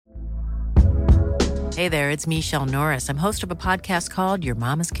Hey there, it's Michelle Norris. I'm host of a podcast called Your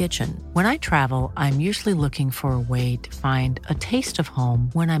Mama's Kitchen. When I travel, I'm usually looking for a way to find a taste of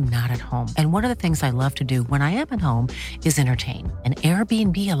home when I'm not at home. And one of the things I love to do when I am at home is entertain. And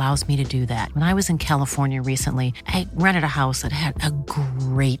Airbnb allows me to do that. When I was in California recently, I rented a house that had a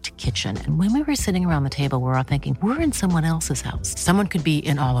great kitchen. And when we were sitting around the table, we were all thinking, we're in someone else's house. Someone could be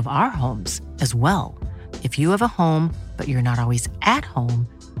in all of our homes as well. If you have a home, but you're not always at home,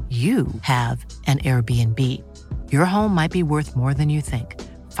 you have an Airbnb. Your home might be worth more than you think.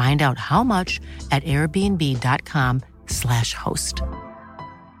 Find out how much at airbnb.com/host.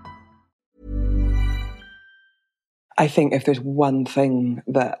 I think if there's one thing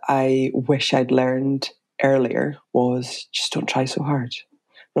that I wish I'd learned earlier was just don't try so hard.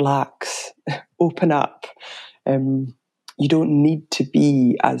 Relax, open up. You don't need to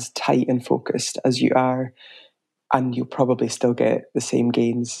be as tight and focused as you are, and you'll probably still get the same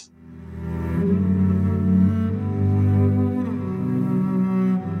gains.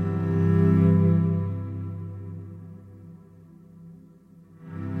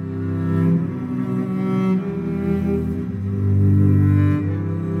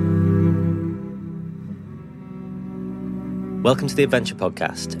 Welcome to the Adventure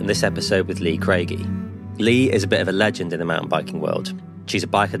Podcast, and this episode with Lee Craigie. Lee is a bit of a legend in the mountain biking world. She's a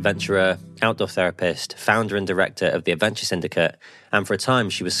bike adventurer, outdoor therapist, founder and director of the Adventure Syndicate, and for a time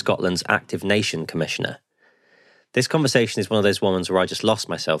she was Scotland's Active Nation Commissioner. This conversation is one of those ones where I just lost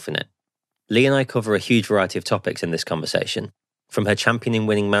myself in it. Lee and I cover a huge variety of topics in this conversation, from her championing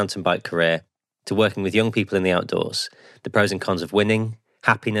winning mountain bike career to working with young people in the outdoors, the pros and cons of winning,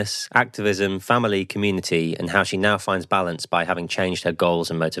 happiness, activism, family, community, and how she now finds balance by having changed her goals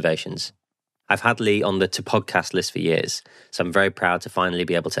and motivations. I've had Lee on the to podcast list for years, so I'm very proud to finally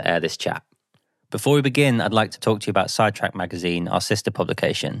be able to air this chat. Before we begin, I'd like to talk to you about Sidetrack magazine, our sister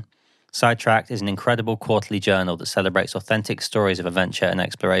publication. Sidetracked is an incredible quarterly journal that celebrates authentic stories of adventure and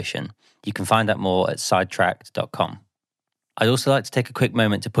exploration. You can find out more at sidetracked.com. I'd also like to take a quick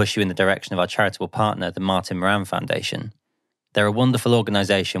moment to push you in the direction of our charitable partner, the Martin Moran Foundation. They're a wonderful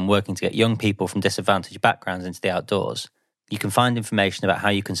organisation working to get young people from disadvantaged backgrounds into the outdoors. You can find information about how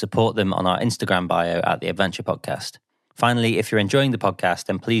you can support them on our Instagram bio at The Adventure Podcast. Finally, if you're enjoying the podcast,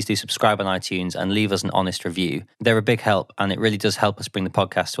 then please do subscribe on iTunes and leave us an honest review. They're a big help, and it really does help us bring the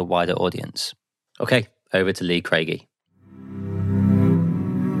podcast to a wider audience. Okay, over to Lee Craigie.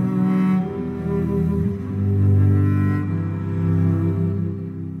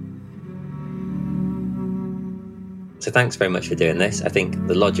 So thanks very much for doing this. I think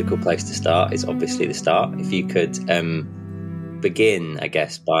the logical place to start is obviously the start. If you could begin, I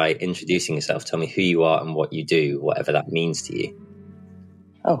guess, by introducing yourself. Tell me who you are and what you do, whatever that means to you.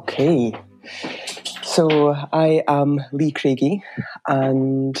 Okay. So I am Lee Craigie,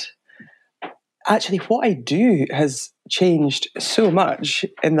 and actually what I do has changed so much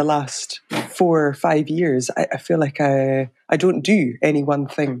in the last 4 or 5 years. I feel like I don't do any one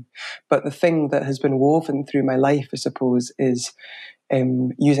thing, but the thing that has been woven through my life, I suppose, is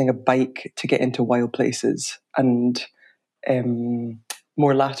using a bike to get into wild places. And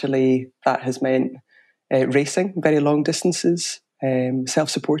more latterly, that has meant racing, very long distances,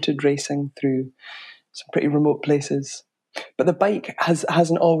 self-supported racing through some pretty remote places. But the bike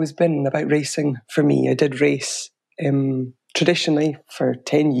hasn't always been about racing for me. I did race traditionally for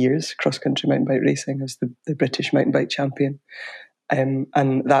 10 years, cross-country mountain bike racing. I was the British mountain bike champion,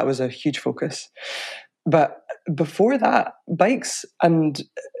 and that was a huge focus. But before that, bikes and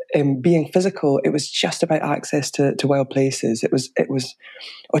being physical, it was just about access to wild places. It was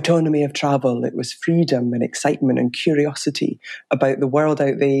autonomy of travel. It was freedom and excitement and curiosity about the world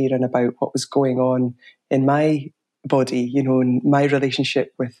out there and about what was going on in my body, you know, and my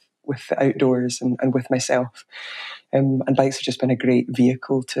relationship with the outdoors and with myself. And bikes have just been a great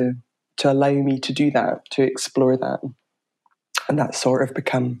vehicle to allow me to do that, to explore that. And that's sort of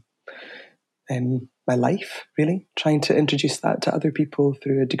become my life, really, trying to introduce that to other people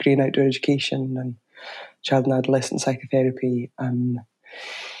through a degree in outdoor education and child and adolescent psychotherapy and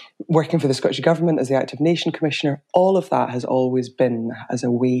working for the Scottish Government as the Active Nation Commissioner. All of that has always been as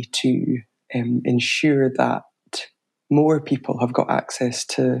a way to ensure that more people have got access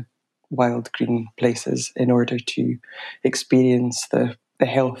to wild green places in order to experience the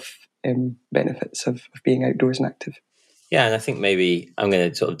health benefits of being outdoors and active. Yeah, and I think maybe I'm going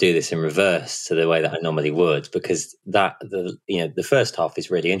to sort of do this in reverse to the way that I normally would, because the first half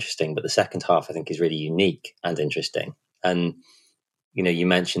is really interesting, but the second half I think is really unique and interesting. And you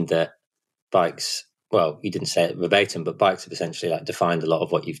mentioned that bikes, well, you didn't say it verbatim, but bikes have essentially like defined a lot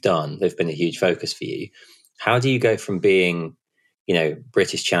of what you've done. They've been a huge focus for you. How do you go from being,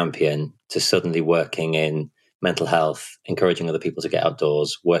 British champion to suddenly working in mental health, encouraging other people to get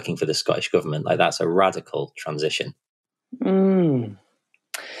outdoors, working for the Scottish government. Like, that's a radical transition.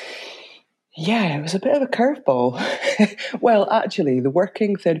 Yeah, it was a bit of a curveball. Well, actually, the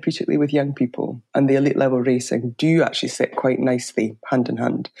working therapeutically with young people and the elite level racing do actually sit quite nicely hand in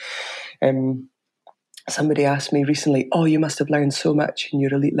hand. Somebody asked me recently, "Oh, you must have learned so much in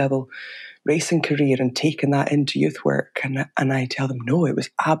your elite level racing career and taken that into youth work." And I tell them, no, it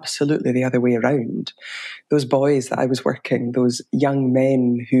was absolutely the other way around. Those boys that I was working, those young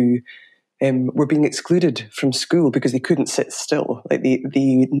men who were being excluded from school because they couldn't sit still. Like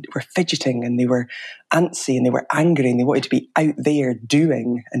they were fidgeting and they were antsy and they were angry and they wanted to be out there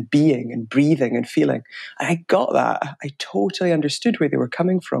doing and being and breathing and feeling. I got that. I totally understood where they were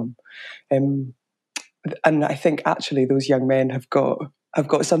coming from. And I think actually those young men have got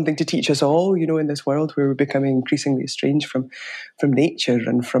something to teach us all, in this world where we're becoming increasingly estranged from nature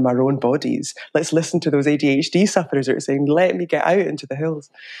and from our own bodies. Let's listen to those ADHD sufferers that are saying, let me get out into the hills.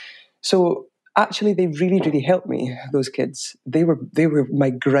 So actually they really, really helped me, those kids. They were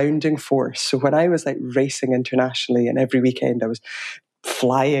my grounding force. So when I was like racing internationally and every weekend I was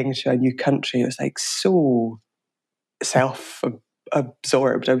flying to a new country, it was like so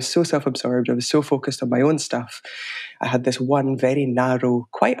self-absorbed. I was so self-absorbed. I was so focused on my own stuff. I had this one very narrow,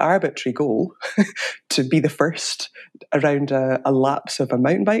 quite arbitrary goal to be the first around a lapse of a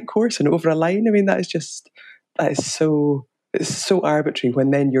mountain bike course and over a line. I mean, it's so arbitrary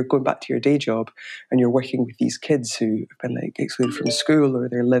when then you're going back to your day job and you're working with these kids who have been like excluded from school or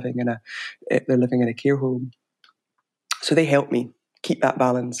they're living in a care home. So they help me keep that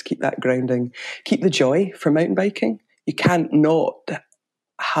balance, keep that grounding, keep the joy for mountain biking. You can't not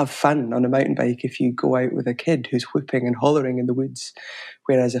have fun on a mountain bike if you go out with a kid who's whooping and hollering in the woods.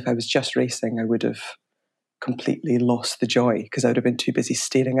 Whereas if I was just racing, I would have completely lost the joy because I would have been too busy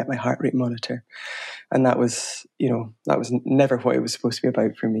staring at my heart rate monitor. And that was never what it was supposed to be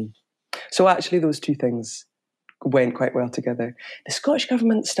about for me. So actually those two things went quite well together. The Scottish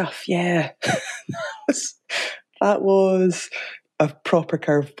Government stuff, yeah, that was a proper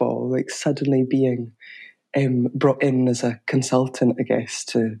curveball, like suddenly being brought in as a consultant, I guess,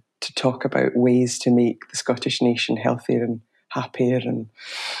 to talk about ways to make the Scottish nation healthier and happier. And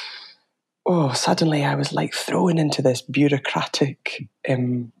suddenly I was like thrown into this bureaucratic,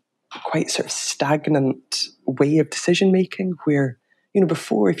 quite sort of stagnant way of decision making where,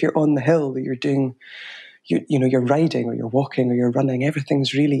 before, if you're on the hill, you're doing, you're riding or you're walking or you're running,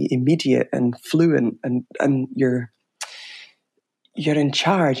 everything's really immediate and fluent and you're in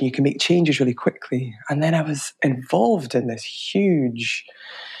charge and you can make changes really quickly. And then I was involved in this huge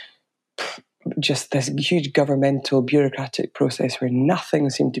governmental bureaucratic process where nothing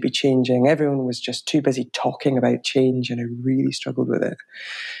seemed to be changing. Everyone was just too busy talking about change and I really struggled with it.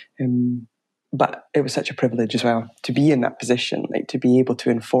 But it was such a privilege as well to be in that position, like to be able to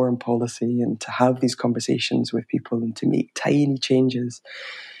inform policy and to have these conversations with people and to make tiny changes.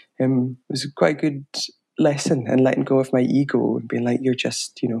 It was quite a good lesson in letting go of my ego and being like, you're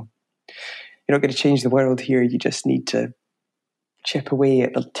just, you're not going to change the world here. You just need to chip away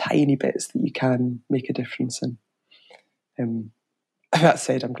at the tiny bits that you can make a difference in. That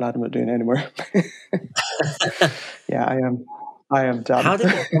said, I'm glad I'm not doing it anymore. Yeah, I am done. How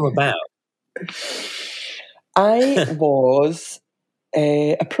did it come about? I was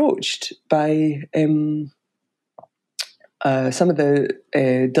approached by some of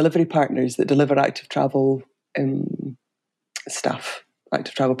the delivery partners that deliver active travel stuff,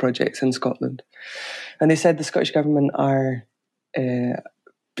 active travel projects in Scotland. And they said the Scottish Government are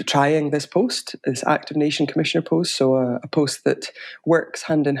trying this post, this Active Nation Commissioner post, so a post that works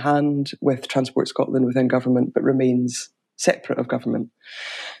hand in hand with Transport Scotland within government but remains separate of government.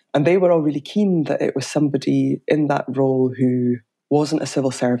 And they were all really keen that it was somebody in that role who wasn't a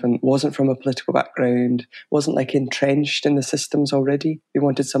civil servant, wasn't from a political background, wasn't like entrenched in the systems already. They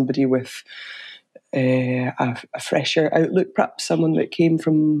wanted somebody with a fresher outlook, perhaps someone that came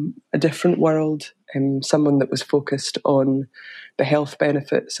from a different world, someone that was focused on the health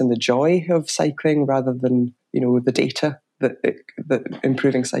benefits and the joy of cycling rather than, the data that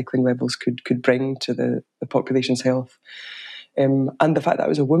improving cycling levels could bring to the population's health. And the fact that I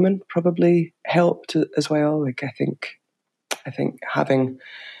was a woman probably helped as well. Like I think having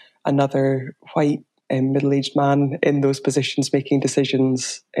another white middle-aged man in those positions making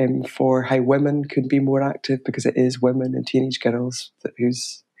decisions for how women could be more active, because it is women and teenage girls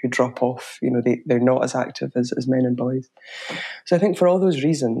who drop off. They're not as active as men and boys. So I think for all those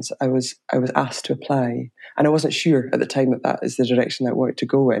reasons, I was asked to apply, and I wasn't sure at the time that is the direction that I wanted to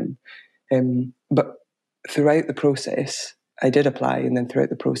go in. But throughout the process, I did apply, and then throughout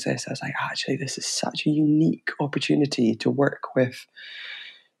the process, I was like, actually, this is such a unique opportunity to work with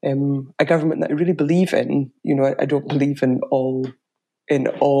a government that I really believe in. You know, I don't believe in all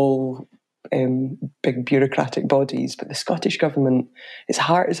big bureaucratic bodies, but the Scottish government, its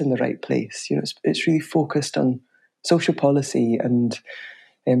heart is in the right place. You know, it's really focused on social policy and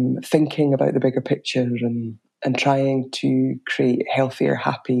thinking about the bigger picture and trying to create healthier,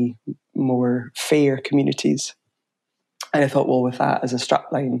 happy, more fair communities. And I thought, well, with that as a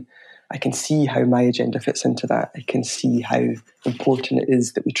strapline, I can see how my agenda fits into that. I can see how important it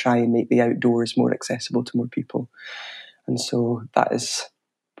is that we try and make the outdoors more accessible to more people. And so that is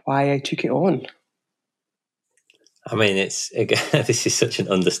why I took it on. I mean, it's again, this is such an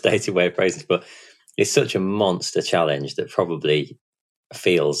understated way of phrasing it, but it's such a monster challenge that probably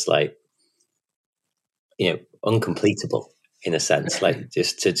feels like, you know, uncompletable in a sense, like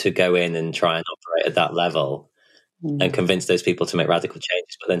just to go in and try and operate at that level and convince those people to make radical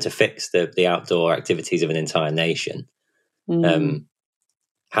changes, but then to fix the outdoor activities of an entire nation.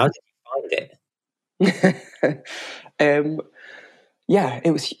 How did you find it? Yeah,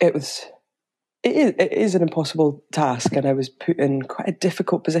 it is an impossible task, and I was put in quite a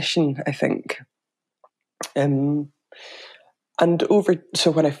difficult position, I think. So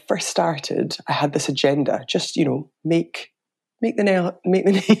when I first started, I had this agenda, just, you know, make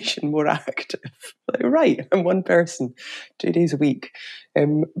the nation more active. Like, right, I'm one person, 2 days a week.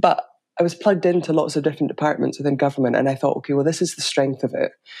 But I was plugged into lots of different departments within government, and I thought, okay, well, this is the strength of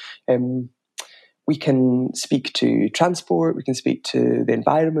it. We can speak to transport, we can speak to the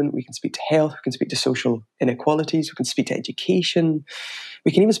environment, we can speak to health, we can speak to social inequalities, we can speak to education,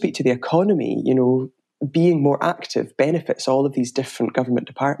 we can even speak to the economy. You know, being more active benefits all of these different government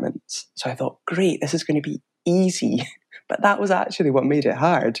departments. So I thought, great, this is going to be easy. But that was actually what made it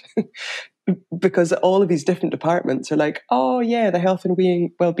hard. Because all of these different departments are like, oh yeah, the health and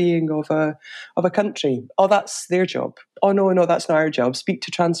well-being of a country. Oh, that's their job. Oh no, that's not our job. Speak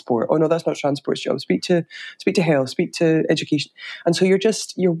to transport. Oh no, that's not transport's job. Speak to health. Speak to education. And so you're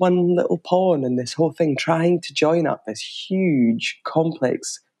one little pawn in this whole thing, trying to join up this huge,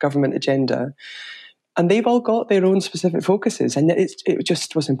 complex government agenda. And they've all got their own specific focuses, and it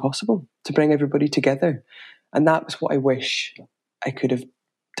just was impossible to bring everybody together. And that was what I wish I could have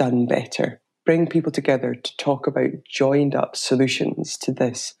done better. Bring people together to talk about joined up solutions to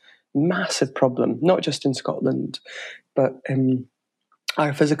this massive problem, not just in Scotland, but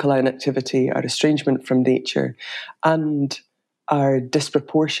our physical inactivity, our estrangement from nature, and our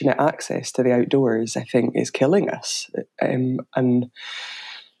disproportionate access to the outdoors, I think, is killing us. And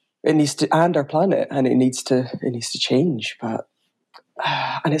it needs to, and our planet, and it needs to change. But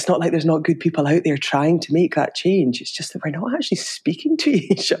and it's not like there's not good people out there trying to make that change. It's just that we're not actually speaking to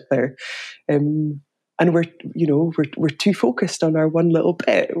each other, and we're too focused on our one little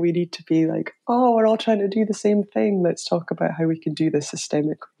bit. We need to be like, oh, we're all trying to do the same thing. Let's talk about how we can do this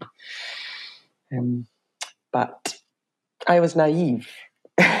systemically. But I was naive.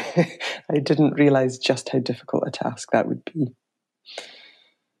 I didn't realize just how difficult a task that would be.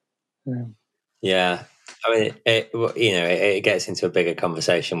 Yeah, I mean, it gets into a bigger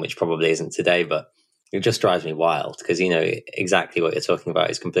conversation, which probably isn't today, but it just drives me wild because, you know, exactly what you're talking about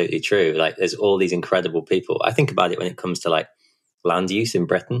is completely true. Like, there's all these incredible people. I think about it when it comes to like land use in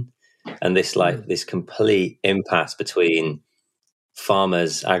Britain and this this complete impasse between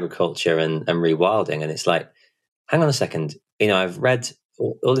farmers, agriculture, and rewilding. And it's like, hang on a second, you know, I've read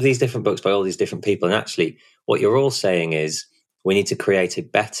all of these different books by all these different people, and actually, what you're all saying is, we need to create a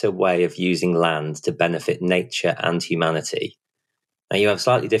better way of using land to benefit nature and humanity. Now, you have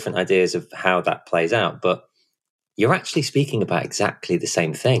slightly different ideas of how that plays out, but you're actually speaking about exactly the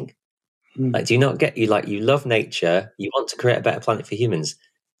same thing. Like, do you not get, you love nature, you want to create a better planet for humans.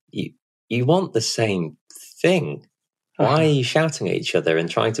 You want the same thing. Why are you shouting at each other and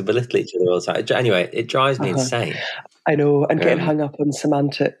trying to belittle each other all the time? Anyway, it drives me insane. I know, and getting hung up on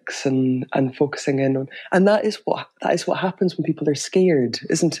semantics and focusing in on, and that is what happens when people are scared,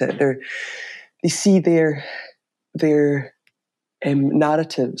 isn't it? They see their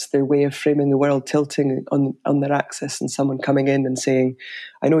narratives, their way of framing the world tilting on their axis, and someone coming in and saying,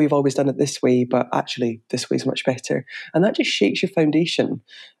 I know you've always done it this way, but actually this way's much better. And that just shakes your foundation.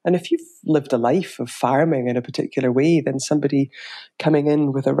 And if you've lived a life of farming in a particular way, then somebody coming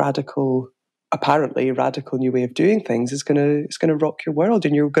in with apparently radical new way of doing things is going to rock your world,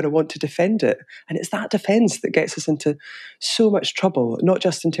 and you're going to want to defend it. And it's that defense that gets us into so much trouble, not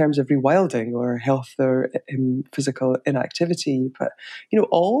just in terms of rewilding or health or physical inactivity, but, you know,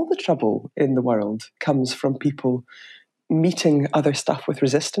 all the trouble in the world comes from people meeting other stuff with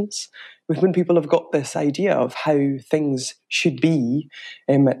resistance. When people have got this idea of how things should be,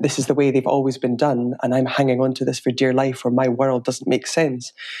 this is the way they've always been done, and I'm hanging on to this for dear life, or my world doesn't make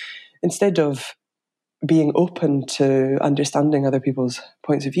sense. Instead of being open to understanding other people's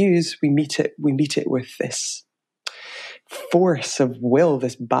points of views, we meet it with this force of will,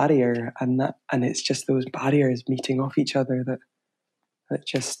 this barrier, and it's just those barriers meeting off each other that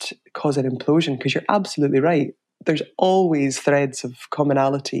just cause an implosion. Because you're absolutely right. There's always threads of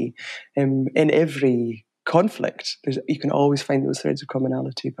commonality in every conflict. You can always find those threads of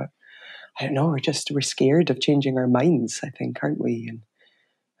commonality, but I don't know. We're scared of changing our minds, I think, aren't we?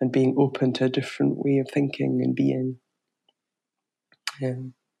 And being open to a different way of thinking and being.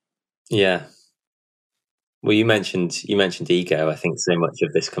 Yeah. Well, you mentioned ego. I think so much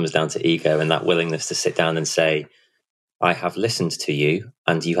of this comes down to ego and that willingness to sit down and say, I have listened to you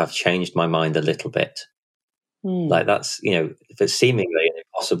and you have changed my mind a little bit. Like that's, it's seemingly an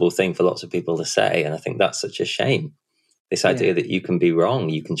impossible thing for lots of people to say. And I think that's such a shame. This idea that you can be wrong,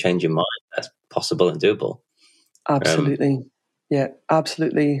 you can change your mind. That's possible and doable. Absolutely. Yeah,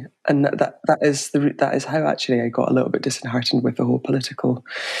 absolutely. And that is how actually I got a little bit disheartened with the whole political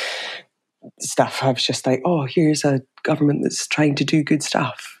stuff. I was just like, oh, here's a government that's trying to do good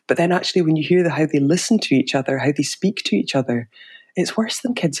stuff. But then actually when you hear how they listen to each other, how they speak to each other, it's worse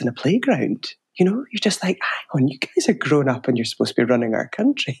than kids in a playground. You're just like, hang on, you guys are grown up and you're supposed to be running our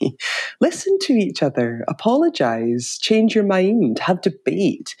country. Listen to each other, apologise, change your mind, have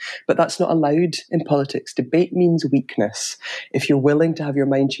debate. But that's not allowed in politics. Debate means weakness. If you're willing to have your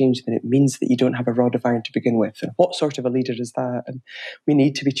mind changed, then it means that you don't have a rod of iron to begin with. And what sort of a leader is that? And we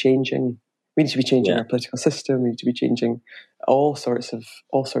need to be changing. We need to be changing our political system. We need to be changing all sorts of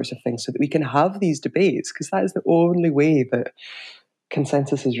things so that we can have these debates, because that is the only way that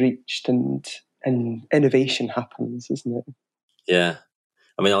consensus is reached and innovation happens, isn't it? Yeah.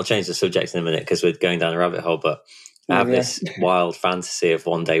 I mean, I'll change the subject in a minute because we're going down a rabbit hole, but I have this wild fantasy of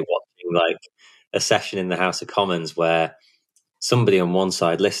one day watching like a session in the House of Commons where somebody on one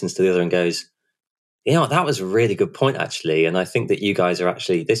side listens to the other and goes, that was a really good point, actually. And I think that you guys are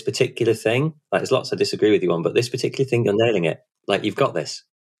actually, this particular thing, like there's lots I disagree with you on, but this particular thing, you're nailing it. Like, you've got this.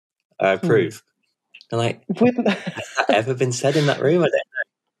 I approve. And like, has that ever been said in that room? I don't know.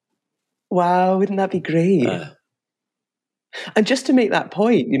 Wow, wouldn't that be great? And just to make that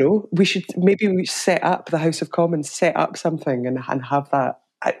point, we should maybe set up the House of Commons, set up something and have that,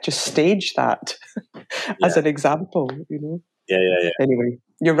 just stage that as an example, Yeah. Anyway,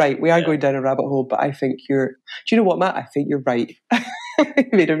 you're right. We are going down a rabbit hole, but I think do you know what, Matt? I think you're right. You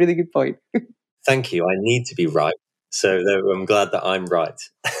made a really good point. Thank you. I need to be right. So I'm glad that I'm right.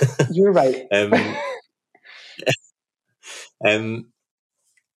 You're right.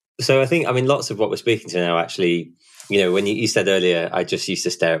 So I think, lots of what we're speaking to now actually, when you said earlier, I just used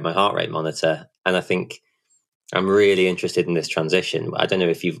to stare at my heart rate monitor. And I think I'm really interested in this transition. I don't know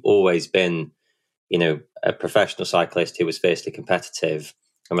if you've always been, a professional cyclist who was fiercely competitive.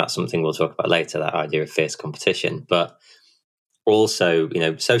 And that's something we'll talk about later, that idea of fierce competition. But also,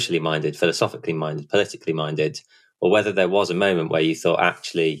 socially minded, philosophically minded, politically minded, or whether there was a moment where you thought,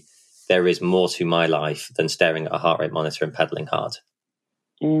 actually, there is more to my life than staring at a heart rate monitor and pedaling hard.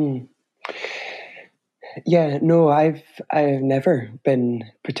 Yeah, no, I've never been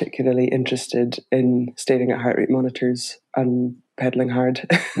particularly interested in staring at heart rate monitors and pedaling hard.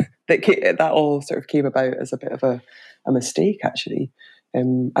 That all sort of came about as a bit of a mistake, actually.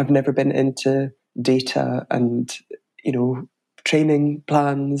 I've never been into data and training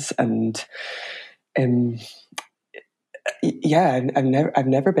plans and I've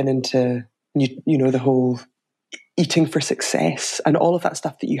never been into the whole eating for success and all of that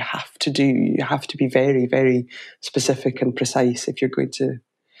stuff that you have to do. You have to be very, very specific and precise if you're going to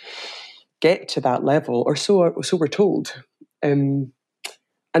get to that level, or so we're told. And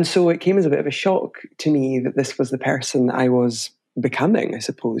so it came as a bit of a shock to me that this was the person I was becoming, I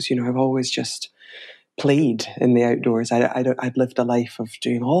suppose. I've always just played in the outdoors. I'd lived a life of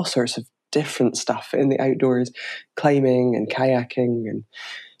doing all sorts of different stuff in the outdoors, climbing and kayaking and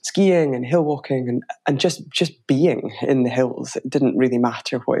skiing and hill walking and just being in the hills. It didn't really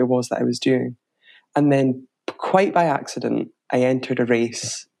matter what it was that I was doing. And then quite by accident, I entered a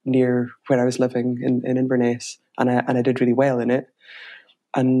race near where I was living in Inverness, and I did really well in it.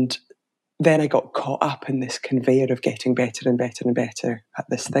 And then I got caught up in this conveyor of getting better and better and better at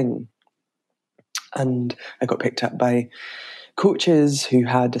this thing. And I got picked up by coaches who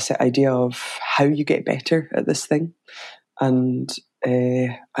had a set idea of how you get better at this thing. And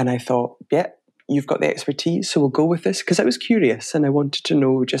I thought, yeah, you've got the expertise, so we'll go with this, because I was curious and I wanted to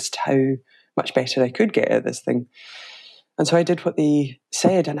know just how much better I could get at this thing. And so I did what they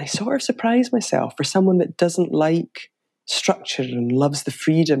said, and I sort of surprised myself. For someone that doesn't like structure and loves the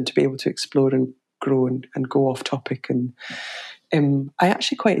freedom to be able to explore and grow and go off topic. And I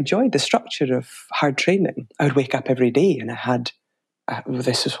actually quite enjoyed the structure of hard training. I would wake up every day and I had,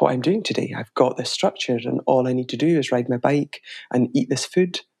 this is what I'm doing today. I've got this structure, and all I need to do is ride my bike and eat this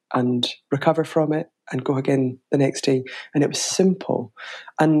food and recover from it and go again the next day. And it was simple.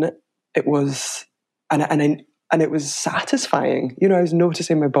 And it was, and it was satisfying. You know, I was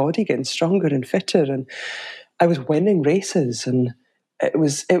noticing my body getting stronger and fitter, and I was winning races, and it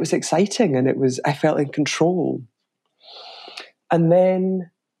was exciting, and I felt in control. And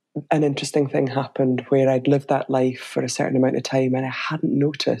then an interesting thing happened where I'd lived that life for a certain amount of time, and I hadn't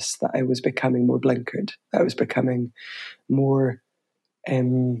noticed that I was becoming more blinkered. That I was becoming more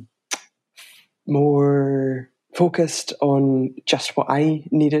more focused on just what I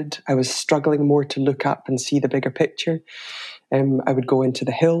needed. I was struggling more to look up and see the bigger picture. I would go into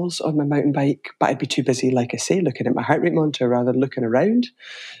the hills on my mountain bike, but I'd be too busy, like I say, looking at my heart rate monitor rather than looking around.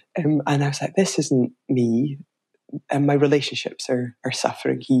 And I was like, this isn't me. And my relationships are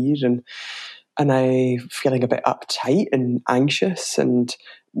suffering here. And I'm feeling a bit uptight and anxious and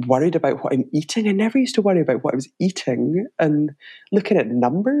worried about what I'm eating. I never used to worry about what I was eating, and looking at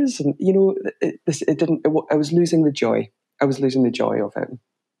numbers, and I was losing the joy. I was losing the joy of it.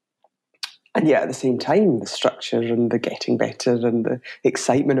 And yet at the same time, the structure and the getting better and the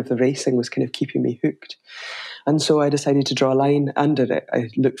excitement of the racing was kind of keeping me hooked. And so I decided to draw a line under it. I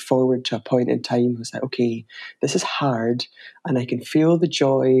looked forward to a point in time. I was like, okay, this is hard, and I can feel the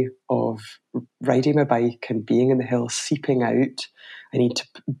joy of riding my bike and being in the hills seeping out. I need to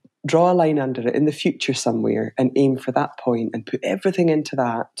draw a line under it in the future somewhere and aim for that point and put everything into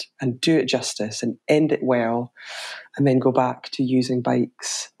that and do it justice and end it well, and then go back to using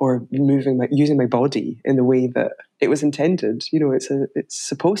bikes or using my body in the way that it was intended. You know, it's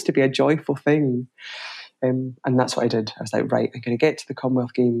supposed to be a joyful thing. And that's what I did. I was like, right, I'm going to get to the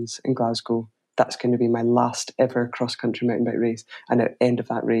Commonwealth Games in Glasgow. That's going to be my last ever cross-country mountain bike race. And at the end of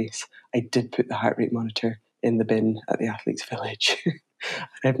that race, I did put the heart rate monitor in the bin at the Athletes' Village. And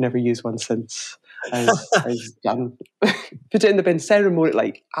I've never used one since. I was done. Put it in the bin, ceremonially,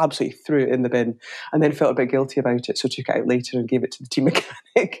 like absolutely threw it in the bin, and then felt a bit guilty about it, so took it out later and gave it to the team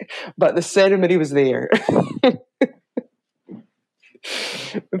mechanic. But the ceremony was there.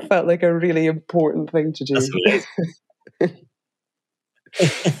 It felt like a really important thing to do.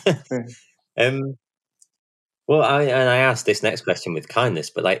 Well, I asked this next question with kindness,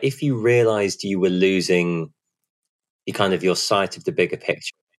 but like, if you realised you were losing your sight of the bigger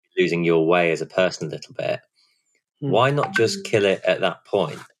picture, losing your way as a person a little bit, why not just kill it at that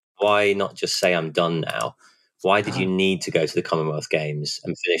point? Why not just say, I'm done now? Why did you need to go to the Commonwealth Games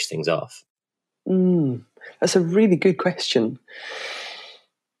and finish things off? That's a really good question.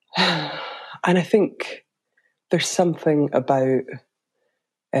 And I think there's something about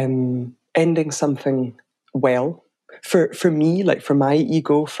ending something well. For me, like for my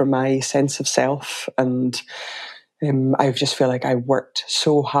ego, for my sense of self, and I just feel like I worked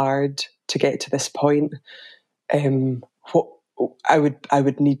so hard to get to this point. What I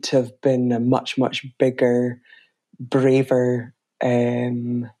would need to have been a much, much bigger, braver,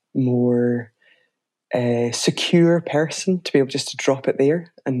 more secure person to be able just to drop it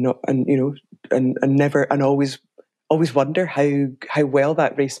there and never and always wonder how well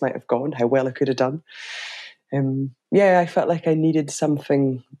that race might have gone, how well I could have done. I felt like I needed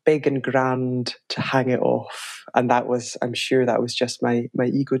something big and grand to hang it off, and I'm sure that was just my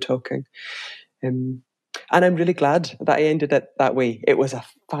ego talking. And I'm really glad that I ended it that way. It was a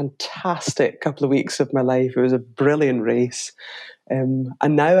fantastic couple of weeks of my life. It was a brilliant race. And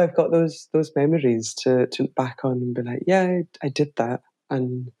now I've got those memories to look back on and be like, yeah, I did that.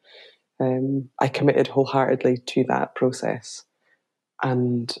 And I committed wholeheartedly to that process.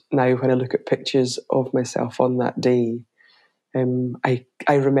 And now when I look at pictures of myself on that day, I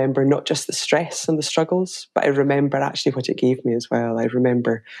remember not just the stress and the struggles, but I remember actually what it gave me as well. I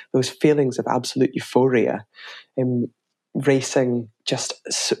remember those feelings of absolute euphoria, racing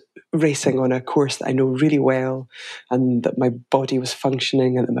on a course that I know really well, and that my body was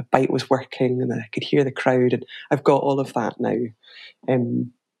functioning and that my bike was working and that I could hear the crowd. And I've got all of that now.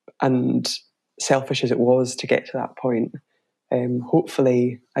 And selfish as it was to get to that point,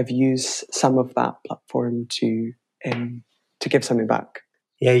 hopefully I've used some of that platform to give something back.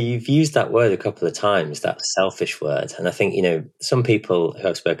 Yeah, you've used that word a couple of times, that selfish word. And I think, some people who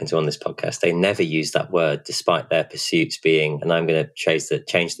I've spoken to on this podcast, they never use that word despite their pursuits being, and I'm going to change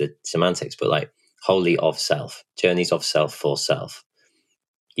the semantics, but like wholly of self, journeys of self for self.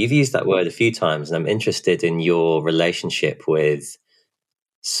 You've used that word a few times, and I'm interested in your relationship with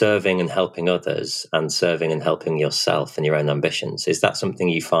serving and helping others and serving and helping yourself and your own ambitions. Is that something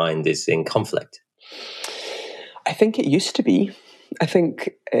you find is in conflict? I think it used to be. I think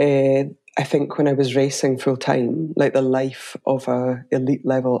when I was racing full time, like the life of a elite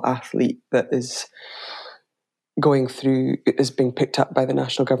level athlete that is going through, is being picked up by the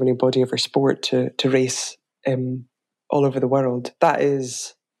national governing body of her sport to race all over the world, that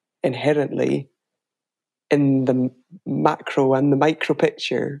is inherently, in the macro and the micro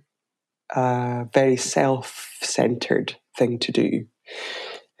picture, a very self-centered thing to do.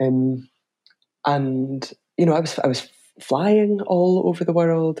 And I was flying all over the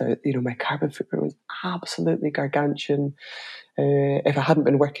world. My carbon footprint was absolutely gargantuan. If I hadn't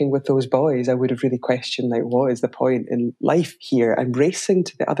been working with those boys, I would have really questioned, like, what is the point in life here? I'm racing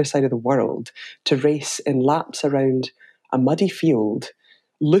to the other side of the world to race in laps around a muddy field,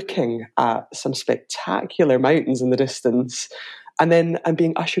 looking at some spectacular mountains in the distance. And then I'm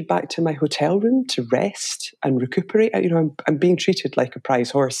being ushered back to my hotel room to rest and recuperate. I'm being treated like a prize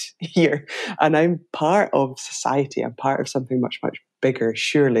horse here. And I'm part of society. I'm part of something much, much bigger,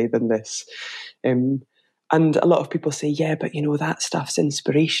 surely, than this. And a lot of people say, yeah, but that stuff's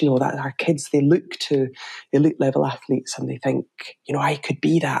inspirational. That our kids, they look to elite level athletes and they think, I could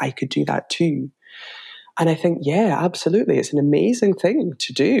be that. I could do that too. And I think, yeah, absolutely. It's an amazing thing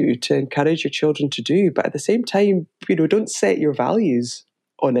to do, to encourage your children to do. But at the same time, don't set your values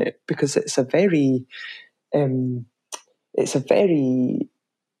on it, because it's a very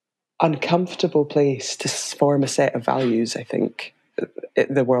uncomfortable place to form a set of values, I think,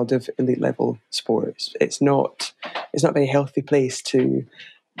 in the world of elite level sports. It's not a very healthy place to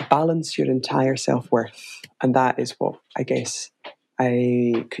balance your entire self-worth. And that is what I guess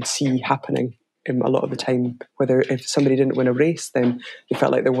I could see happening a lot of the time. Whether if somebody didn't win a race, then they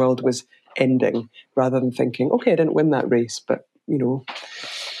felt like their world was ending, rather than thinking, okay, I didn't win that race, but the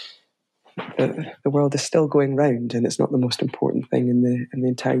world is still going round, and it's not the most important thing in the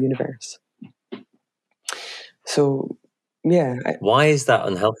entire universe. So, yeah. Why is that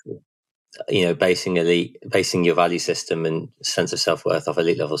unhealthy? Basing your value system and sense of self-worth off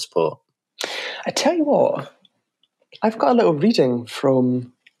elite level sport. I tell you what, I've got a little reading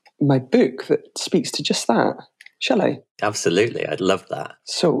from my book that speaks to just that. Shall I? Absolutely, I'd love that.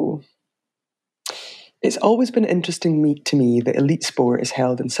 So, it's always been interesting to me that elite sport is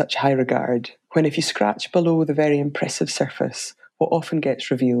held in such high regard, when if you scratch below the very impressive surface, what often gets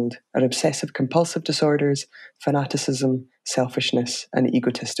revealed are obsessive-compulsive disorders, fanaticism, selfishness, and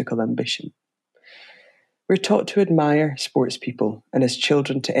egotistical ambition. We're taught to admire sports people and as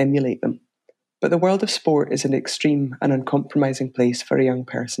children to emulate them, but the world of sport is an extreme and uncompromising place for a young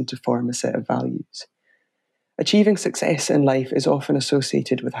person to form a set of values. Achieving success in life is often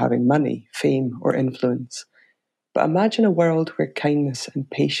associated with having money, fame, or influence. But imagine a world where kindness and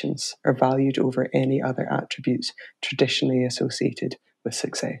patience are valued over any other attributes traditionally associated with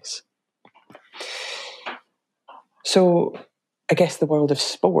success. So, I guess the world of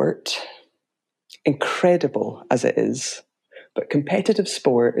sport, incredible as it is, but competitive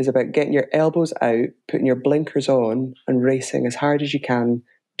sport is about getting your elbows out, putting your blinkers on, and racing as hard as you can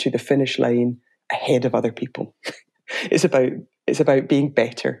to the finish line ahead of other people. It's about being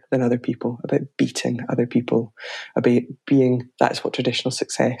better than other people, about beating other people, about being, that's what traditional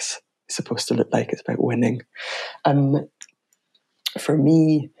success is supposed to look like. It's about winning. For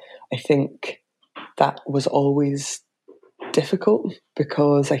me, I think that was always difficult,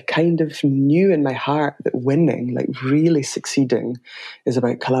 because I kind of knew in my heart that winning, like really succeeding, is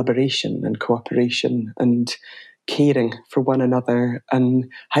about collaboration and cooperation and caring for one another.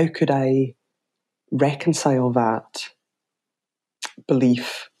 And how could I reconcile that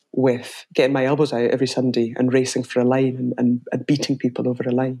belief with getting my elbows out every Sunday and racing for a line and beating people over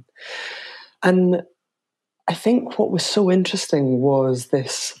a line? And I think what was so interesting was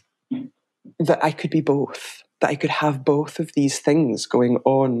this, that I could be both, that I could have both of these things going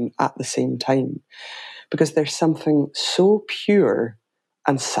on at the same time, because there's something so pure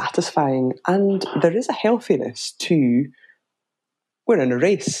and satisfying, and there is a healthiness to, we're in a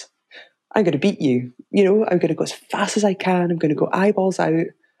race, I'm going to beat you, I'm going to go as fast as I can, I'm going to go eyeballs out,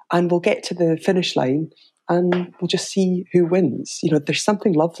 and we'll get to the finish line and we'll just see who wins. There's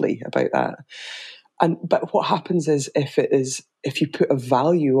something lovely about that. But what happens is, if you put a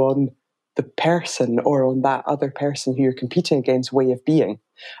value on the person or on that other person who you're competing against way of being,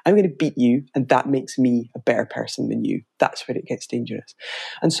 I'm going to beat you, and that makes me a better person than you. That's where it gets dangerous.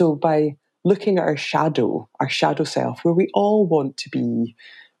 And so by looking at our shadow self, where we all want to be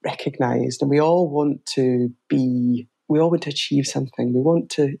recognized and we all want to be we all want to achieve something. We want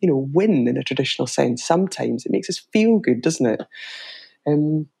to, win in a traditional sense. Sometimes it makes us feel good, doesn't it?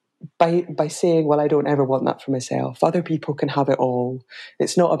 By saying, well, I don't ever want that for myself. Other people can have it all.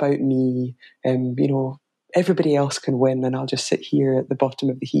 It's not about me. Everybody else can win and I'll just sit here at the bottom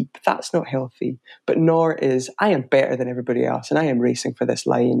of the heap. That's not healthy. But nor is I am better than everybody else and I am racing for this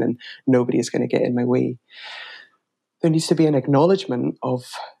line and nobody is going to get in my way. There needs to be an acknowledgement of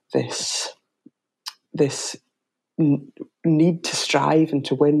this need to strive and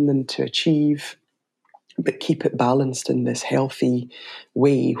to win and to achieve, but keep it balanced in this healthy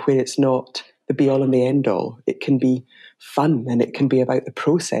way where it's not the be all and the end all. It can be fun and it can be about the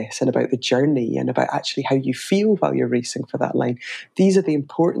process and about the journey and about actually how you feel while you're racing for that line. These are the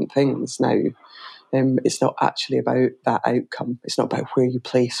important things now. It's not actually about that outcome. It's not about where you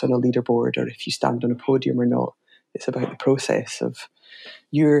place on a leaderboard or if you stand on a podium or not. It's about the process of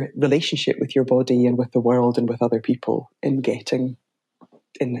your relationship with your body and with the world and with other people in getting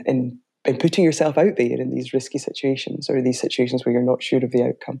in putting yourself out there in these risky situations or these situations where you're not sure of the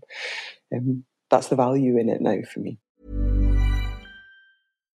outcome. That's the value in it now for me.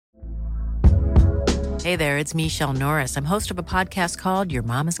 Hey there, it's Michelle Norris. I'm host of a podcast called Your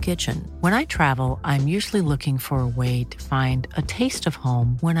Mama's Kitchen. When I travel, I'm usually looking for a way to find a taste of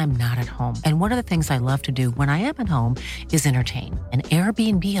home when I'm not at home. And one of the things I love to do when I am at home is entertain. And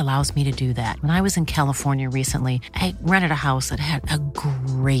Airbnb allows me to do that. When I was in California recently, I rented a house that had a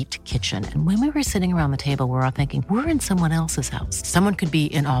great kitchen. And when we were sitting around the table, we were all thinking, we're in someone else's house. Someone could be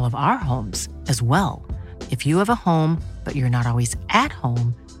in all of our homes as well. If you have a home, but you're not always at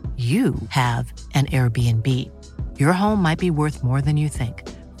home, you have an Airbnb. Your home might be worth more than you think.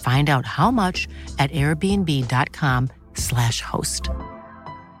 Find out how much at airbnb.com/host.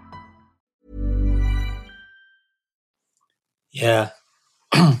 Yeah.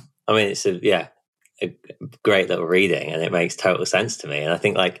 I mean, it's a great little reading and it makes total sense to me. And I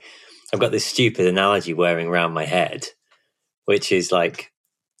think like I've got this stupid analogy whirring around my head, which is like,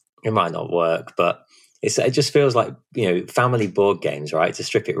 it might not work, but it just feels like, family board games, right? To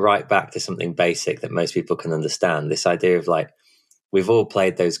strip it right back to something basic that most people can understand. This idea of like, we've all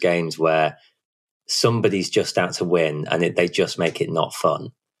played those games where somebody's just out to win and they just make it not fun.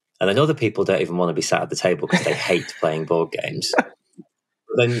 And then other people don't even want to be sat at the table because they hate playing board games. But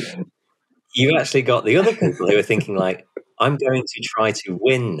then you actually got the other people who are thinking like, I'm going to try to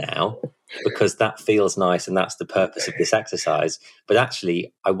win now because that feels nice and that's the purpose of this exercise. But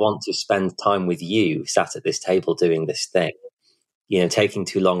actually, I want to spend time with you sat at this table doing this thing, taking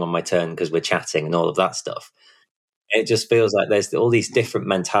too long on my turn because we're chatting and all of that stuff. It just feels like there's all these different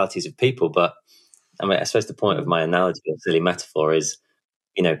mentalities of people. But I mean, I suppose the point of my analogy or silly metaphor is,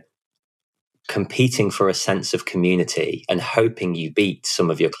 competing for a sense of community and hoping you beat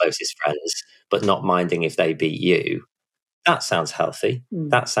some of your closest friends, but not minding if they beat you. That sounds healthy.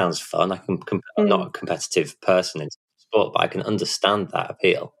 That sounds fun. I'm not a competitive person in sport, but I can understand that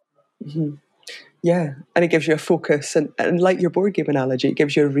appeal. Mm-hmm. Yeah, and it gives you a focus. And like your board game analogy, it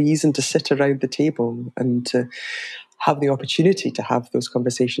gives you a reason to sit around the table and to have the opportunity to have those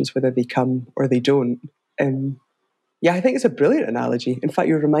conversations, whether they come or they don't. Yeah, I think it's a brilliant analogy. In fact,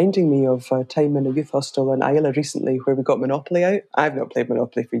 you're reminding me of a time in a youth hostel in Islay recently where we got Monopoly out. I've not played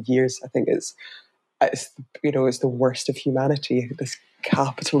Monopoly for years. I think it's the worst of humanity, this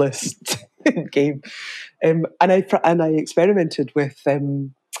capitalist game. And I experimented with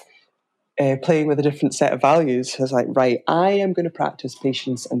playing with a different set of values. I was like, right, I am going to practice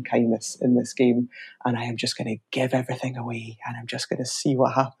patience and kindness in this game, and I am just going to give everything away, and I'm just going to see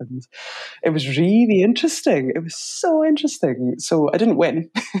what happens. It was really interesting. It was so interesting. So I didn't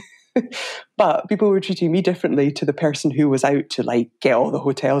win. But people were treating me differently to the person who was out to like get all the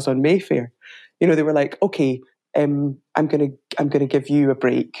hotels on Mayfair. They were like, okay, I'm gonna give you a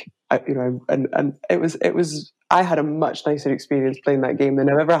break. And it was. I had a much nicer experience playing that game than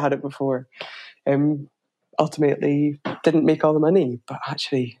I've ever had it before. Ultimately, didn't make all the money, but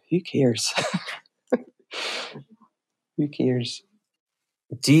actually, who cares? Who cares?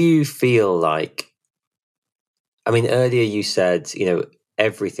 Do you feel like? I mean, earlier you said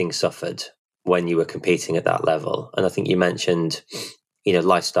everything suffered when you were competing at that level, and I think you mentioned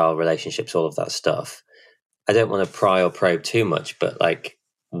lifestyle, relationships, all of that stuff. I don't want to pry or probe too much, but like,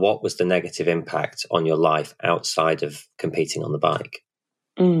 what was the negative impact on your life outside of competing on the bike?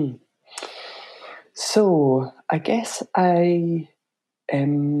 So I guess I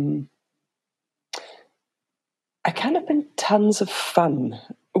kind of been tons of fun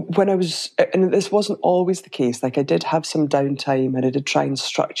when I was, and this wasn't always the case. Like I did have some downtime and I did try and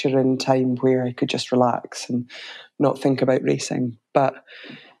structure in time where I could just relax and not think about racing. But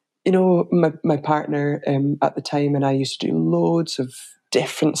my partner at the time and I used to do loads of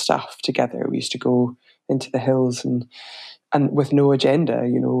different stuff together. We used to go into the hills and with no agenda.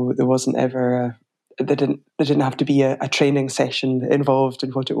 There wasn't ever there didn't have to be a training session involved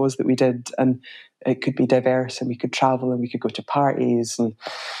in what it was that we did, and it could be diverse, and we could travel, and we could go to parties, and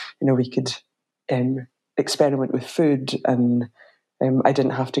we could experiment with food, and I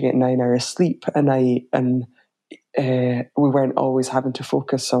didn't have to get 9 hours sleep a night, and we weren't always having to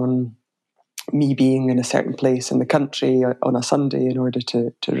focus on me being in a certain place in the country on a Sunday in order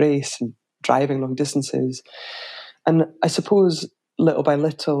to race and driving long distances. And I suppose little by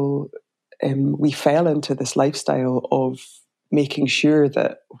little, we fell into this lifestyle of making sure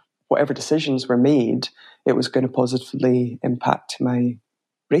that whatever decisions were made, it was going to positively impact my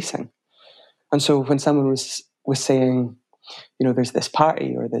racing. And so when someone was saying, there's this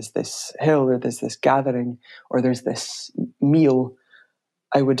party, or there's this hill, or there's this gathering, or there's this meal,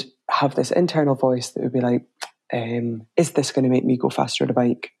 I would have this internal voice that would be like, is this going to make me go faster on a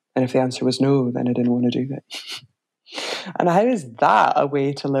bike? And if the answer was no, then I didn't want to do it. And how is that a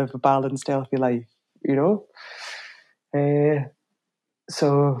way to live a balanced, healthy life?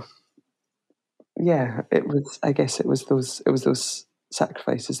 So yeah, I guess it was those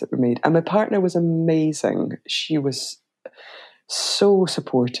sacrifices that were made. And my partner was amazing. She was so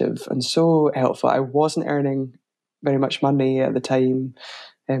supportive and so helpful. I wasn't earning very much money at the time,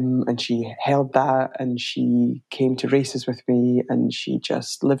 and she held that, and she came to races with me, and she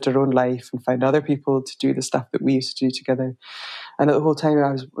just lived her own life and found other people to do the stuff that we used to do together. And the whole time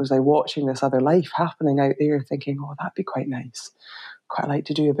I was like watching this other life happening out there, thinking, oh, that'd be quite nice. Quite like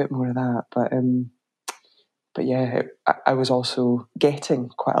to do a bit more of that. But yeah, I was also getting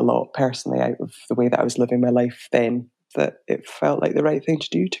quite a lot personally out of the way that I was living my life then, that it felt like the right thing to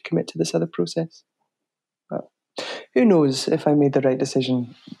do, to commit to this other process. But who knows if I made the right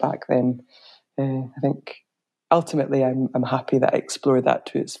decision back then. I think ultimately I'm happy that I explored that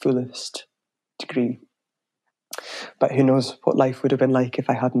to its fullest degree. But who knows what life would have been like if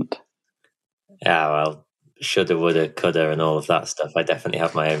I hadn't. Yeah, well, shoulda, woulda, coulda, and all of that stuff. I definitely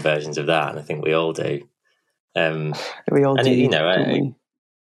have my own versions of that, and I think we all do. We all do, don't we?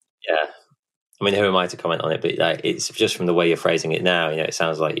 Yeah. I mean, who am I to comment on it? But it's just from the way you're phrasing it now. It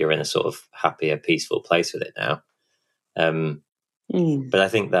sounds like you're in a sort of happier, peaceful place with it now. But I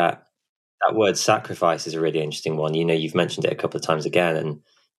think that word sacrifice is a really interesting one. You've mentioned it a couple of times again, and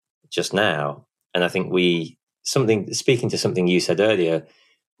just now. And I think speaking to something you said earlier,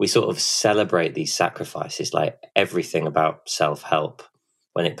 we sort of celebrate these sacrifices, like everything about self-help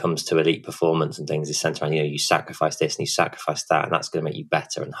when it comes to elite performance and things is centered on, you sacrifice this and you sacrifice that, and that's going to make you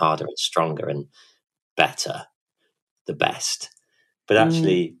better and harder and stronger and better, the best. But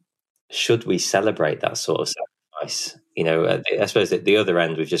actually, should we celebrate that sort of sacrifice? I suppose at the other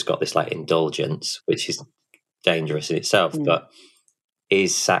end, we've just got this like indulgence, which is dangerous in itself, but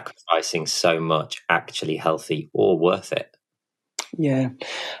is sacrificing so much actually healthy or worth it? Yeah,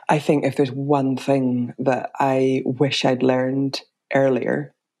 I think if there's one thing that I wish I'd learned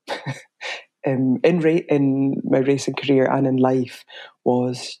earlier in my racing career and in life,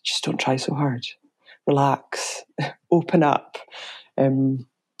 was just don't try so hard. Relax, open up.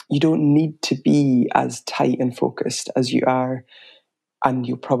 You don't need to be as tight and focused as you are, and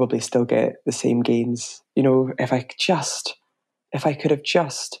you'll probably still get the same gains. If I could have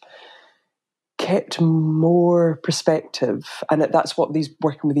just kept more perspective, and that's what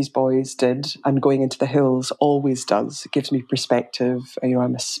working with these boys did, and going into the hills always does. It gives me perspective.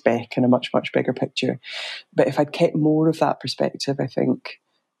 I'm a speck in a much, much bigger picture. But if I'd kept more of that perspective, I think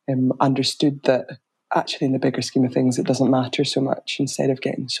understood that actually in the bigger scheme of things, it doesn't matter so much. Instead of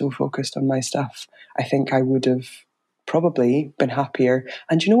getting so focused on my stuff, I think I would have probably been happier.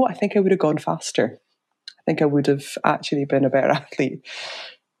 And you know what? I think I would have gone faster. I think I would have actually been a better athlete.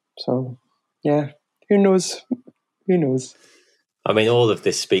 So yeah, who knows? Who knows? I mean, all of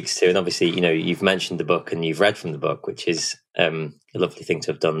this speaks to, and obviously, you've mentioned the book and you've read from the book, which is a lovely thing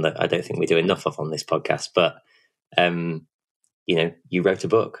to have done that I don't think we do enough of on this podcast. But, you wrote a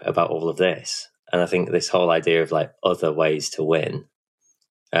book about all of this. And I think this whole idea of like other ways to win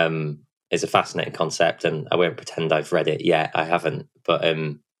is a fascinating concept. And I won't pretend I've read it yet. I haven't, but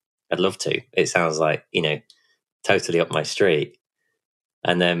I'd love to. It sounds like, totally up my street.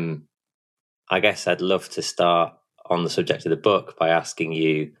 And I guess I'd love to start on the subject of the book by asking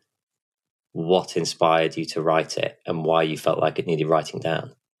you what inspired you to write it and why you felt like it needed writing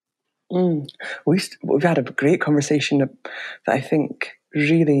down. We've had a great conversation that I think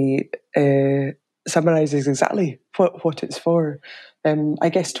really summarises exactly what it's for. I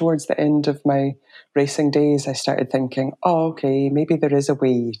guess towards the end of my racing days, I started thinking, oh, okay, maybe there is a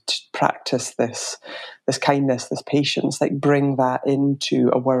way to practice this kindness, this patience, like bring that into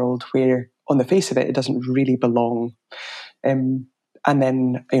a world where, on the face of it, it doesn't really belong. And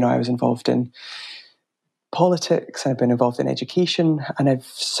then, I was involved in politics, I've been involved in education, and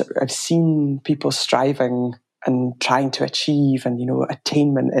I've seen people striving and trying to achieve and,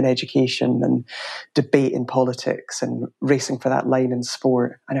 attainment in education and debate in politics and racing for that line in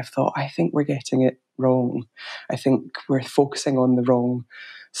sport. And I've thought, I think we're getting it wrong. I think we're focusing on the wrong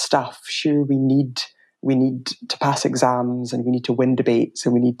stuff. Sure, we need to pass exams and we need to win debates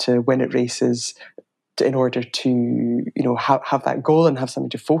and we need to win at races in order to, have that goal and have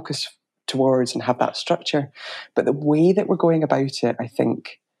something to focus towards and have that structure. But the way that we're going about it, I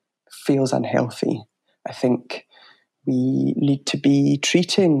think, feels unhealthy. I think we need to be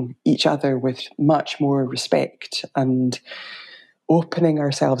treating each other with much more respect and opening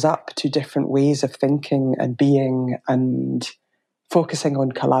ourselves up to different ways of thinking and being, and focusing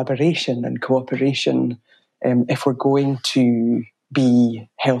on collaboration and cooperation if we're going to be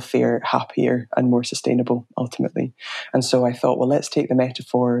healthier, happier, and more sustainable ultimately. And so I thought, well, let's take the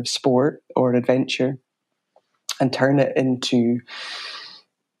metaphor of sport or adventure and turn it into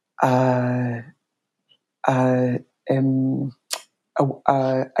I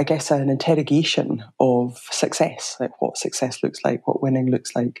guess an interrogation of success, like what success looks like, what winning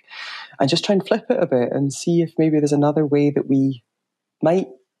looks like, and just try and flip it a bit and see if maybe there's another way that we might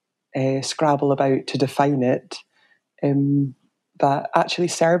scrabble about to define it that actually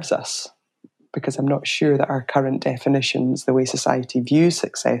serves us. Because I'm not sure that our current definitions, the way society views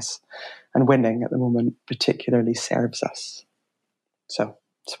success and winning at the moment, particularly serves us. So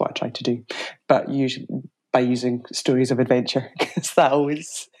that's what I try to do. But usually by using stories of adventure, because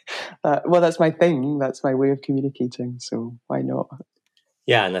that's my thing. That's my way of communicating. So why not?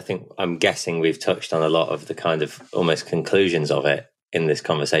 Yeah, and I'm guessing we've touched on a lot of the kind of almost conclusions of it in this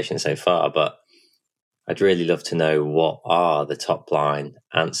conversation so far, but I'd really love to know, what are the top line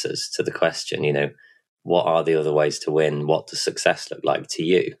answers to the question, what are the other ways to win? What does success look like to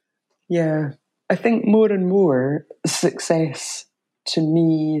you? Yeah, I think more and more success to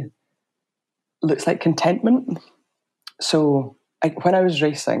me looks like contentment. So when I was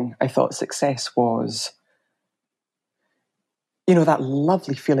racing, I thought success was, that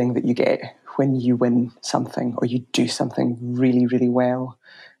lovely feeling that you get when you win something or you do something really, really well.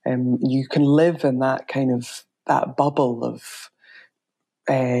 You can live in that kind of that bubble of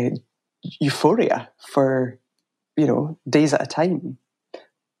euphoria for, days at a time.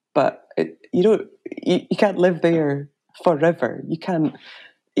 But you can't live there forever. You can't.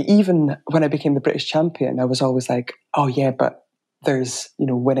 Even when I became the British champion, I was always like, oh yeah, but there's,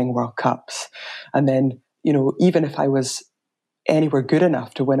 winning World Cups. And then, even if I was anywhere good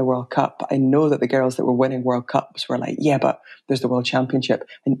enough to win a World Cup, I know that the girls that were winning World Cups were like, yeah, but there's the World Championship.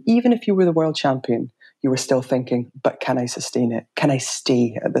 And even if you were the world champion, you were still thinking, but can I sustain it? Can I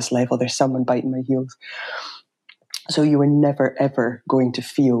stay at this level? There's someone biting my heels. So you were never, ever going to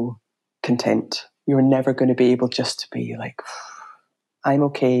feel content. You were never going to be able just to be like, I'm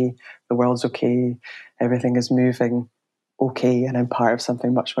okay, the world's okay, everything is moving okay, and I'm part of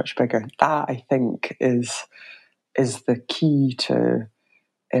something much, much bigger. That, I think, is the key to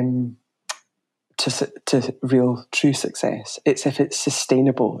real, true success. It's if it's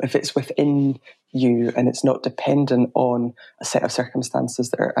sustainable, if it's within you and it's not dependent on a set of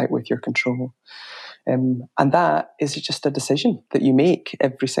circumstances that are out with your control. And that is just a decision that you make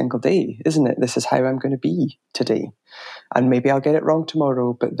every single day, isn't it? This is how I'm going to be today. And maybe I'll get it wrong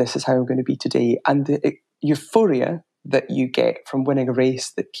tomorrow, but this is how I'm going to be today. And the euphoria that you get from winning a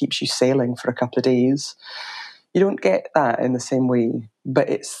race that keeps you sailing for a couple of days, you don't get that in the same way. But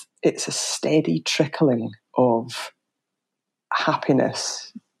it's a steady trickling of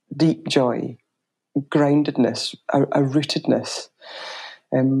happiness, deep joy, groundedness, a rootedness.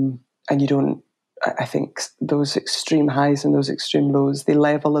 And you don't, I think those extreme highs and those extreme lows, they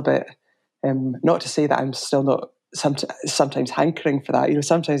level a bit. Not to say that I'm still not sometimes hankering for that.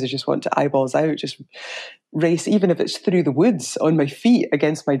 Sometimes I just want to eyeballs out, just race, even if it's through the woods on my feet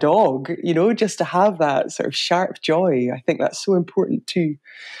against my dog, just to have that sort of sharp joy. I think that's so important too.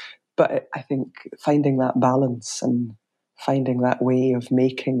 But I think finding that balance and finding that way of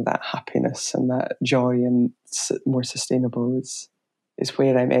making that happiness and that joy and more sustainable is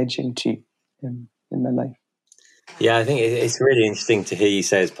where I'm edging to in my life. Yeah, I think it's really interesting to hear you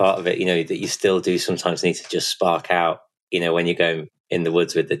say as part of it, that you still do sometimes need to just spark out, when you're going in the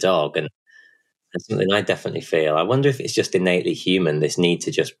woods with the dog. And That's something I definitely feel. I wonder if it's just innately human, this need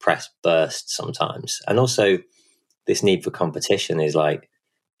to just press burst sometimes. And also this need for competition is like,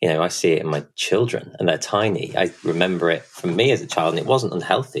 I see it in my children and they're tiny. I remember it from me as a child and it wasn't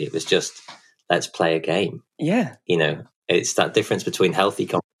unhealthy. It was just, let's play a game. Yeah. It's that difference between healthy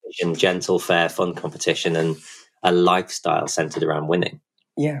competition, gentle, fair, fun competition, and a lifestyle centered around winning.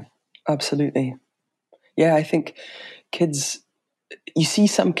 Yeah, absolutely. Yeah, I think you see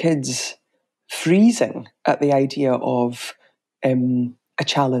some kids freezing at the idea of a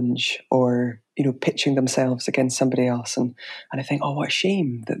challenge or, pitching themselves against somebody else. And I think, oh, what a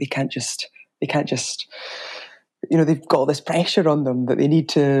shame that they can't just, they've got all this pressure on them that they need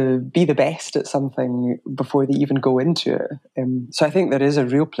to be the best at something before they even go into it. So I think there is a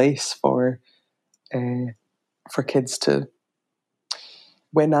real place for kids to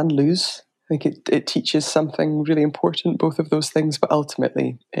win and lose. I think it teaches something really important, both of those things, but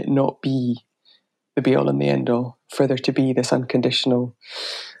ultimately it not be the be all and the end all, for there to be this unconditional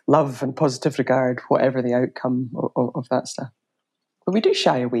love and positive regard, whatever the outcome of that stuff. But we do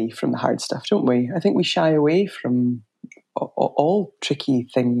shy away from the hard stuff, don't we? I think we shy away from all tricky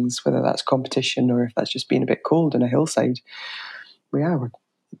things, whether that's competition or if that's just being a bit cold on a hillside. We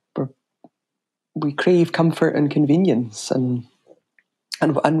crave comfort and convenience, and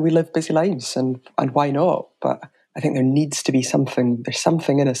we live busy lives, and why not? But I think there needs to be something. There's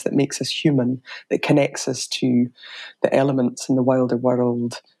something in us that makes us human, that connects us to the elements in the wilder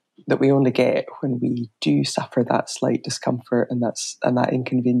world that we only get when we do suffer that slight discomfort and that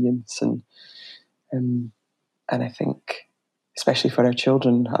inconvenience. And I think, especially for our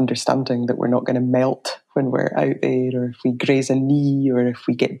children, understanding that we're not going to melt when we're out there, or if we graze a knee, or if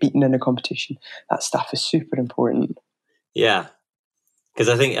we get beaten in a competition, that stuff is super important. Yeah. Because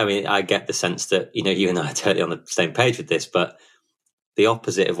I get the sense that, you and I are totally on the same page with this, but the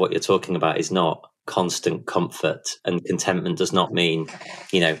opposite of what you're talking about is not constant comfort, and contentment does not mean,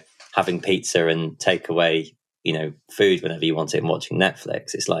 having pizza and take away, food whenever you want it and watching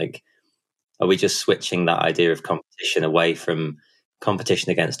Netflix. It's like, are we just switching that idea of competition away from competition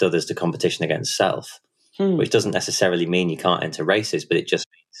against others to competition against self, which doesn't necessarily mean you can't enter races, but it just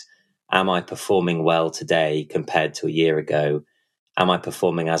means, am I performing well today compared to a year ago? Am I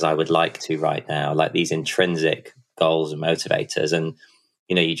performing as I would like to right now? Like these intrinsic goals and motivators. And,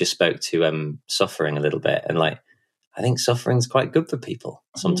 you just spoke to suffering a little bit. And I think suffering is quite good for people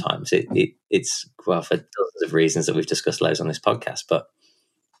sometimes. It's for dozens of reasons that we've discussed loads on this podcast. But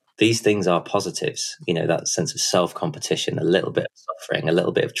these things are positives, that sense of self-competition, a little bit of suffering, a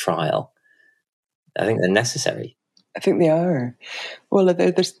little bit of trial. I think they're necessary. I think they are. Well, I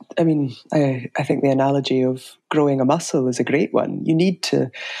think the analogy of growing a muscle is a great one. You need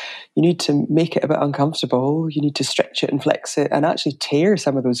to make it a bit uncomfortable. You need to stretch it and flex it and actually tear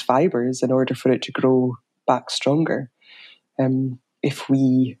some of those fibers in order for it to grow back stronger. If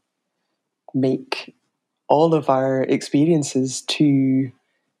we make all of our experiences too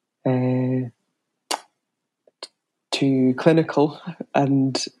clinical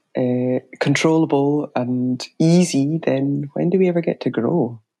and controllable and easy, then when do we ever get to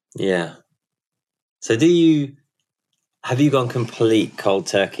grow? Yeah. So have you gone complete cold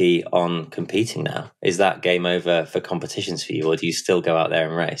turkey on competing now? Is that game over for competitions for you, or do you still go out there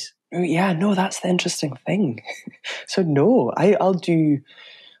and race? Yeah, no, that's the interesting thing. So no, I'll do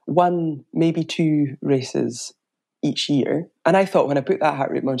 1, maybe 2 races each year. And I thought when I put that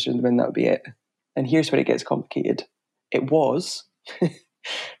heart rate monitor in the bin, that would be it. And here's where it gets complicated. It was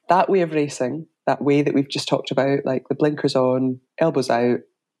that way of racing, that way that we've just talked about, like the blinkers on, elbows out,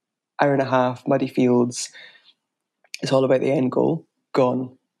 hour and a half, muddy fields. It's all about the end goal.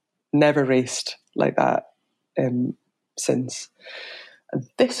 Gone. Never raced like that since. And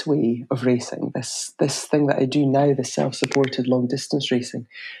this way of racing, this thing that I do now, the self-supported long-distance racing,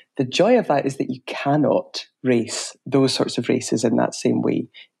 the joy of that is that you cannot race those sorts of races in that same way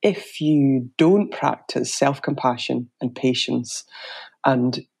if you don't practice self-compassion and patience.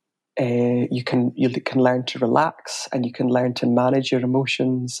 And you can learn to relax, and you can learn to manage your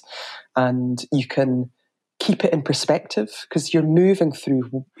emotions, and you can keep it in perspective because you're moving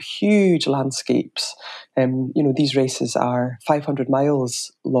through huge landscapes. These races are 500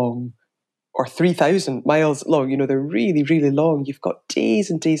 miles long or 3,000 miles long. They're really, really long. You've got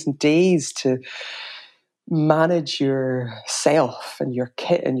days and days and days to manage yourself and your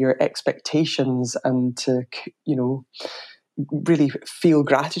kit and your expectations, and to, really feel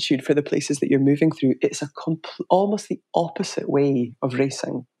gratitude for the places that you're moving through. It's almost the opposite way of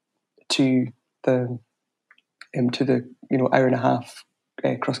racing to the hour and a half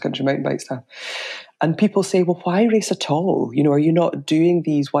cross-country mountain bike stuff. And people say, well, why race at all? Are you not doing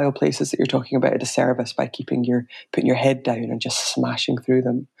these wild places that you're talking about a disservice by putting your head down and just smashing through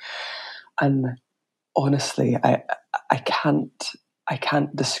them? And honestly, I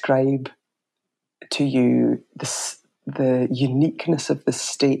can't describe to you the uniqueness of the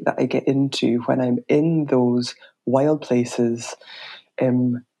state that I get into when I'm in those wild places,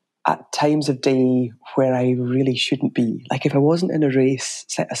 at times of day where I really shouldn't be. Like if I wasn't in a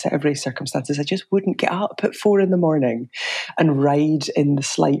set of race circumstances, I just wouldn't get up at 4 a.m. and ride in the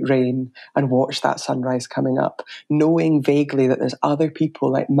slight rain and watch that sunrise coming up, knowing vaguely that there's other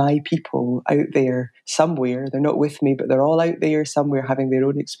people like my people out there somewhere. They're not with me, but they're all out there somewhere having their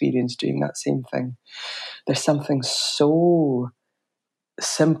own experience doing that same thing. There's something so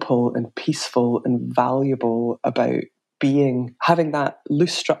simple and peaceful and valuable about having that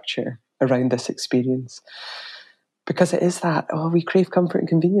loose structure around this experience, because it is that, we crave comfort and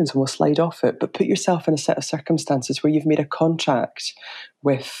convenience and we'll slide off it. But put yourself in a set of circumstances where you've made a contract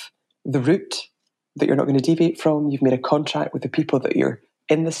with the route that you're not going to deviate from. You've made a contract with the people that you're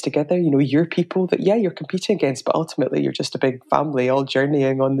in this together, your people that, you're competing against, but ultimately you're just a big family all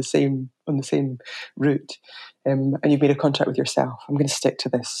journeying on the same route. And you've made a contract with yourself. I'm going to stick to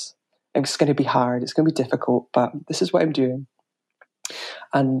this. It's going to be hard. It's going to be difficult, but this is what I'm doing.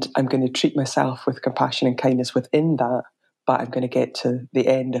 And I'm going to treat myself with compassion and kindness within that, but I'm going to get to the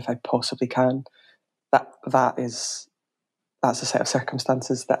end if I possibly can. That's a set of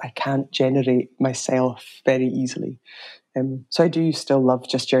circumstances that I can't generate myself very easily. So I do still love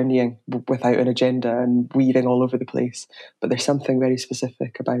just journeying without an agenda and weaving all over the place. But there's something very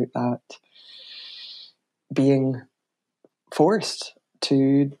specific about that, being forced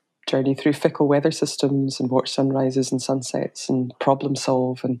to journey through fickle weather systems and watch sunrises and sunsets and problem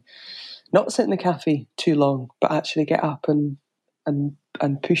solve and not sit in the cafe too long, but actually get up and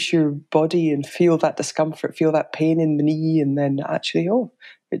push your body and feel that discomfort, feel that pain in the knee, and then actually,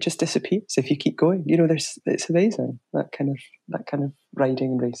 it just disappears if you keep going. It's amazing, that kind of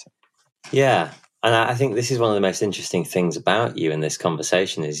riding and racing. Yeah, and I think this is one of the most interesting things about you in this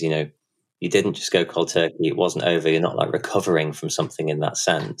conversation is, you didn't just go cold turkey. It wasn't over. You're not like recovering from something in that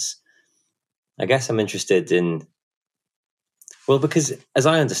sense. I guess I'm interested in, because as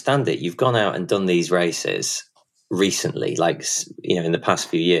I understand it, you've gone out and done these races recently, like, in the past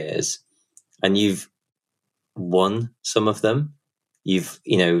few years, and you've won some of them. You've,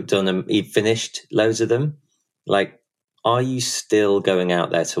 done them, you've finished loads of them. Like, are you still going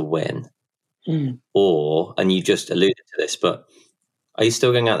out there to win? Or, and you just alluded to this, but are you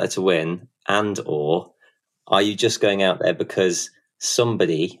still going out there to win, or are you just going out there because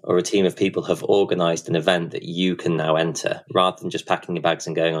somebody or a team of people have organised an event that you can now enter, rather than just packing your bags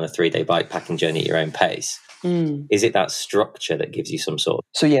and going on a 3-day bikepacking journey at your own pace? Is it that structure that gives you some sort?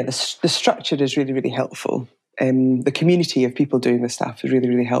 So yeah, the structure is really, really helpful. The community of people doing this stuff is really,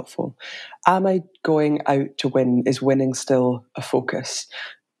 really helpful. Am I going out to win? Is winning still a focus?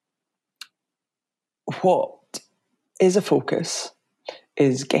 What is a focus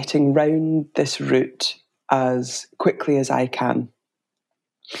is getting round this route as quickly as I can.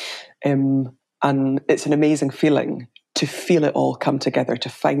 And it's an amazing feeling to feel it all come together, to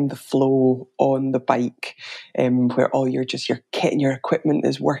find the flow on the bike, where all your kit and your equipment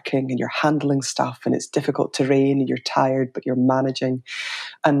is working and you're handling stuff and it's difficult terrain and you're tired, but you're managing.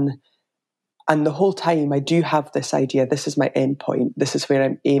 And the whole time I do have this idea, this is my end point, this is where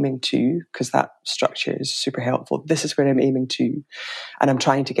I'm aiming to, because that structure is super helpful. This is where I'm aiming to, and I'm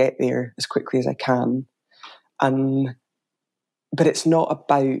trying to get there as quickly as I can. But it's not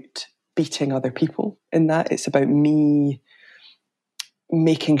about beating other people in that. It's about me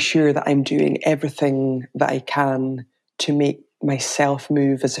making sure that I'm doing everything that I can to make myself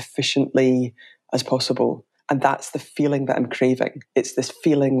move as efficiently as possible. And that's the feeling that I'm craving. It's this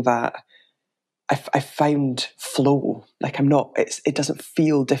feeling that I found flow. Like it doesn't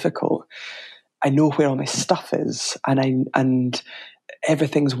feel difficult. I know where all my stuff is, and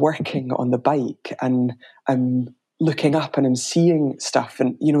everything's working on the bike, and I'm looking up and I'm seeing stuff,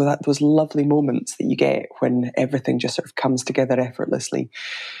 and those lovely moments that you get when everything just sort of comes together effortlessly.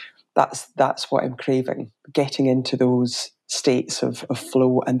 That's what I'm craving, getting into those states of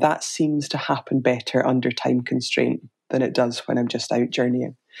flow, and that seems to happen better under time constraint than it does when I'm just out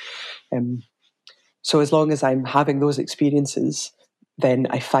journeying. So as long as I'm having those experiences, then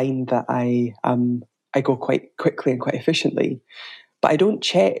I find that I go quite quickly and quite efficiently. But I don't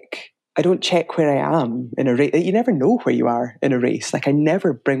check where I am in a race. You never know where you are in a race. Like I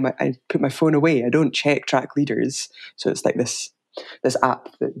put my phone away. I don't check track leaders. So it's like this app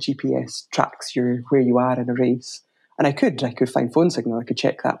that GPS tracks where you are in a race. And I could find phone signal, I could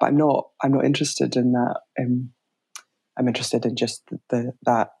check that, but I'm not interested in that. I'm interested in just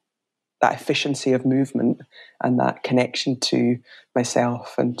that efficiency of movement and that connection to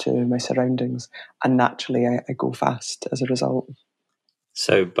myself and to my surroundings. And naturally, I go fast as a result.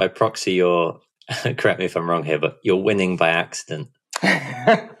 So by proxy, you're, correct me if I'm wrong here, but you're winning by accident.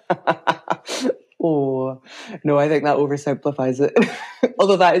 Oh, no, I think that oversimplifies it.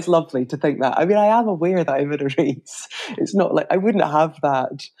 Although that is lovely to think that. I mean, I am aware that I'm in a race. It's not like I wouldn't have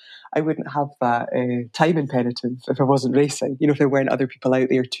that time imperative if I wasn't racing, if there weren't other people out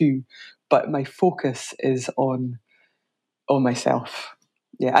there too. But my focus is on myself.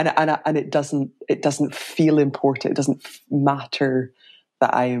 Yeah, and it doesn't feel important. It doesn't matter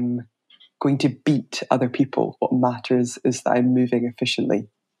that I am going to beat other people. What matters is that I'm moving efficiently.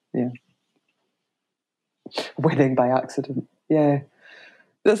 Yeah. Winning by accident. Yeah.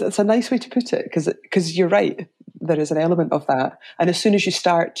 That's a nice way to put it, because you're right. There is an element of that. And as soon as you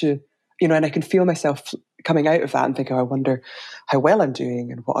start to, and I can feel myself coming out of that and thinking, I wonder how well I'm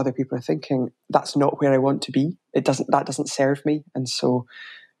doing and what other people are thinking. That's not where I want to be. That doesn't serve me. And so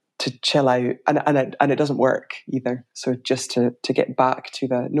to chill out, and it doesn't work either. So just to get back to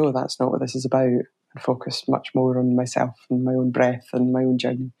no, that's not what this is about, and focus much more on myself and my own breath and my own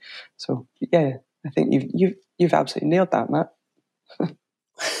journey. So yeah, I think you've absolutely nailed that, Matt.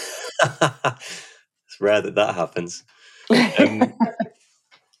 It's rare that happens.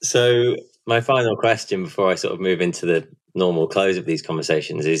 So my final question before I sort of move into the normal close of these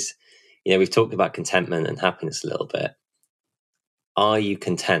conversations is, we've talked about contentment and happiness a little bit. Are you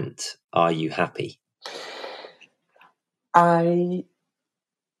content? Are you happy? I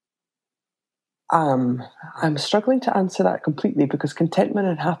am. I'm struggling to answer that completely, because contentment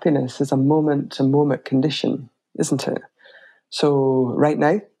and happiness is a moment-to-moment condition, isn't it? So right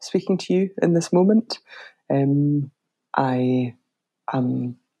now, speaking to you in this moment, I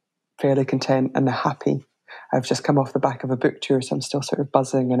am fairly content and happy. I've just come off the back of a book tour, so I'm still sort of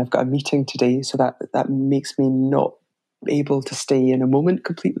buzzing, and I've got a meeting today, so that makes me not able to stay in a moment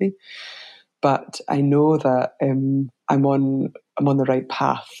completely. But I know that I'm on the right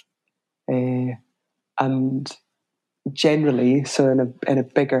path, and generally, so in a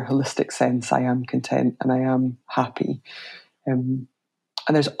bigger holistic sense, I am content and I am happy. And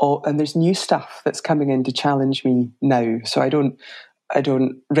there's new stuff that's coming in to challenge me now. So I don't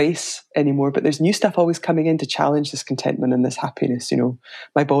race anymore, but there's new stuff always coming in to challenge this contentment and this happiness.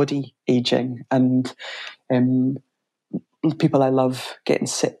 My body aging, and people I love getting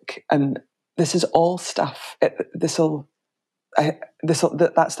sick, and this is all stuff. That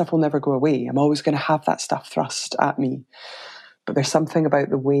stuff will never go away. I'm always going to have that stuff thrust at me. But there's something about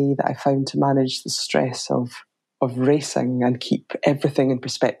the way that I found to manage the stress of racing and keep everything in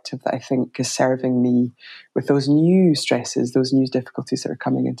perspective that I think is serving me with those new stresses, those new difficulties that are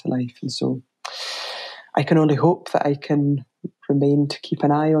coming into life. And so I can only hope that I can remain to keep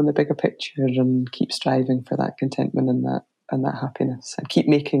an eye on the bigger picture and keep striving for that contentment and that happiness, and keep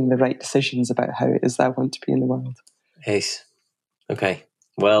making the right decisions about how it is that I want to be in the world. Ace. Okay.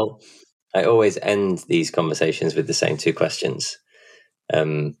 Well, I always end these conversations with the same two questions.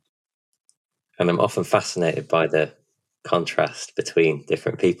 And I'm often fascinated by the contrast between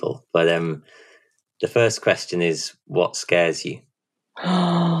different people. But the first question is, what scares you?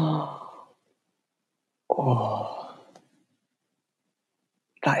 Oh,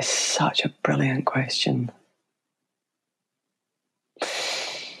 that is such a brilliant question.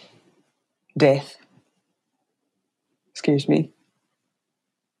 Death scares me.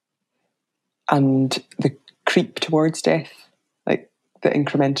 And the creep towards death, like the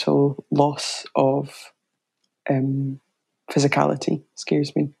incremental loss of physicality,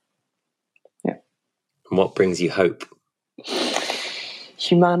 scares me. Yeah. And what brings you hope?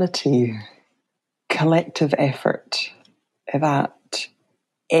 Humanity, collective effort, that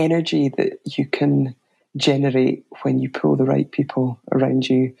energy that you can generate when you pull the right people around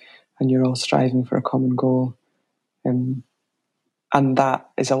you and you're all striving for a common goal. And that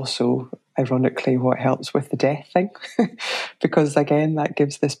is also, ironically, what helps with the death thing. Because, again, that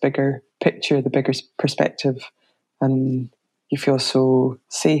gives this bigger picture, the bigger perspective. And you feel so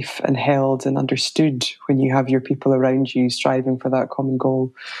safe and held and understood when you have your people around you striving for that common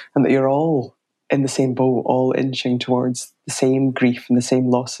goal, and that you're all in the same boat, all inching towards the same grief and the same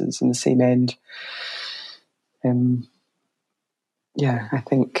losses and the same end. Yeah, I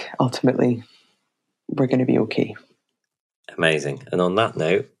think ultimately we're going to be okay. Amazing. And on that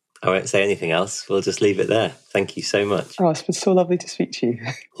note, I won't say anything else. We'll just leave it there. Thank you so much. Oh, it's been so lovely to speak to you.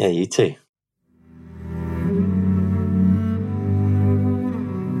 Yeah, you too.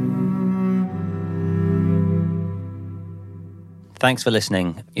 Thanks for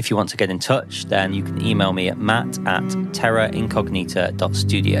listening. If you want to get in touch, then you can email me at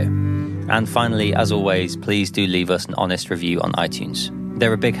matt@terraincognita.studio. And finally, as always, please do leave us an honest review on iTunes.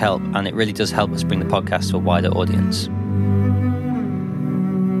 They're a big help, and it really does help us bring the podcast to a wider audience.